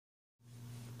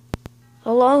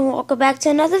Hello and welcome back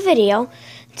to another video.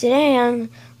 Today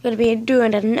I'm going to be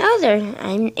doing another,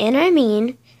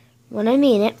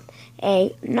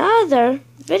 another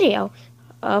video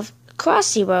of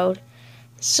Crossy Road.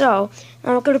 So,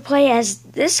 I'm going to play as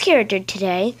this character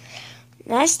today.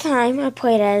 Last time I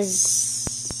played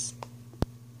as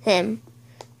him.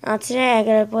 Now today I'm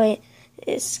going to play,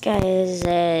 this guy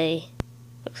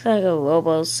looks like a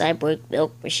robo cyborg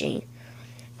milk machine.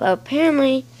 But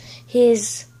apparently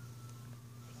his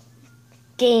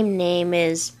game name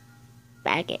is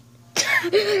Baggett.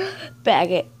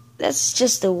 Baggett. That's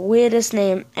just the weirdest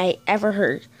name I ever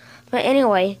heard. But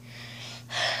anyway,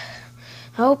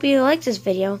 I hope you like this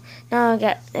video. Now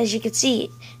as you can see,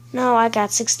 now I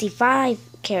got 65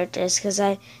 characters because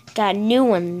I got new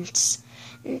ones.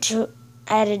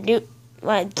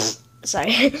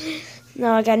 Sorry.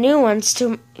 Now I got new ones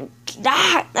to.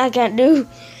 I got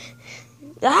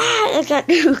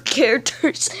new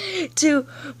characters to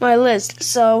my list.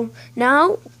 So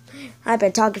now, I've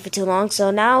been talking for too long, so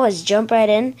now let's jump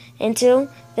right into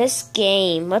this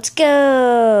game. Let's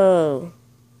go!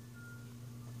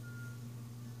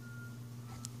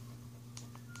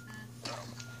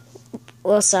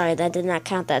 Well, sorry, that did not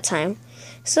count that time.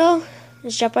 So,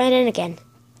 let's jump right in again.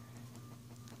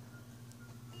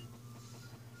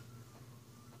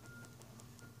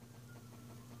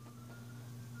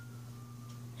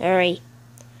 Hurry.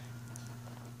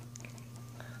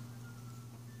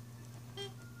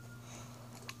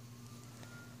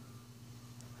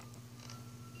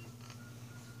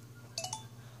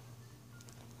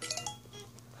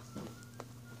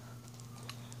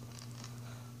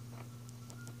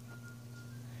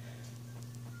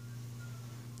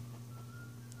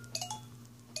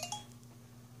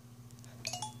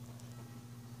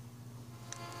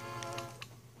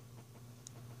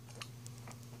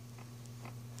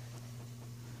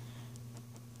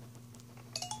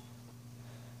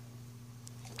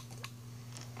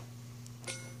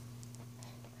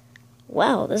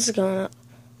 Wow, this is going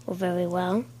very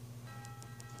well.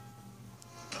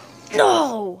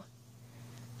 No!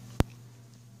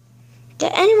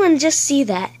 Did anyone just see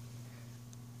that?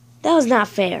 That was not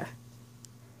fair.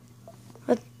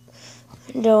 I'm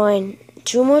doing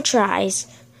 2 more tries,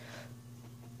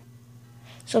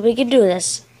 so we can do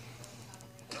this.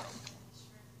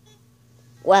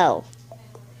 Well,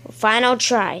 final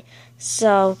try.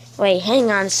 So, wait, hang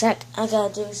on a sec. I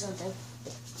gotta do something.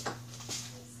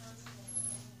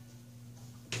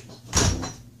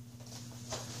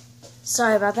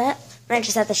 Sorry about that. I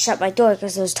just had to shut my door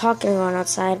because there was talking going on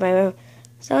outside my room.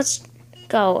 So let's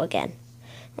go again.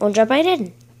 We'll jump right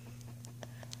in.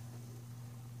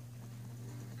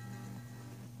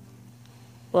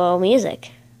 Well,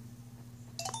 music.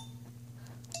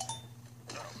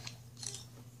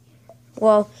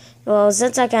 Well,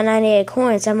 since I got 98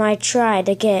 coins, I might try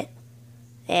to get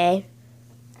a...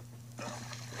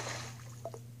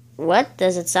 What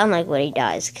does it sound like when he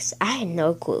dies? Because I had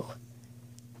no clue.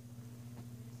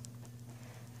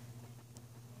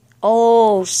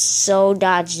 Oh, so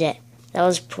dodged it. That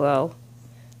was pro.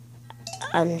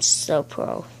 I'm so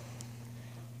pro.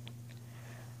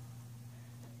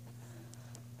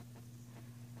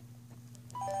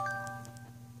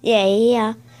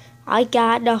 Yeah. I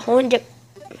got the 100.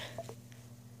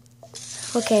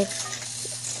 Okay.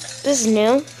 This is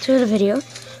new to the video.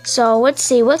 So let's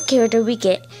see what character we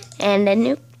get. And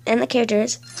the character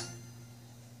is.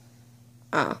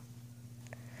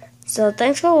 So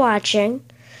thanks for watching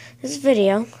this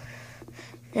video.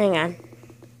 Hang on.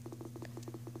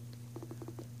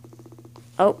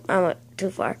 Oh, I went too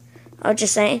far. I'll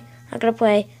just say I'm gonna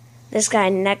play this guy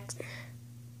next.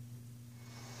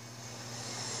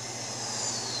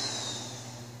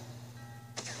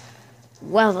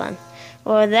 Well then.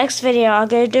 Well, the next video I'm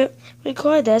gonna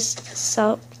record this.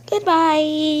 So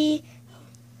goodbye.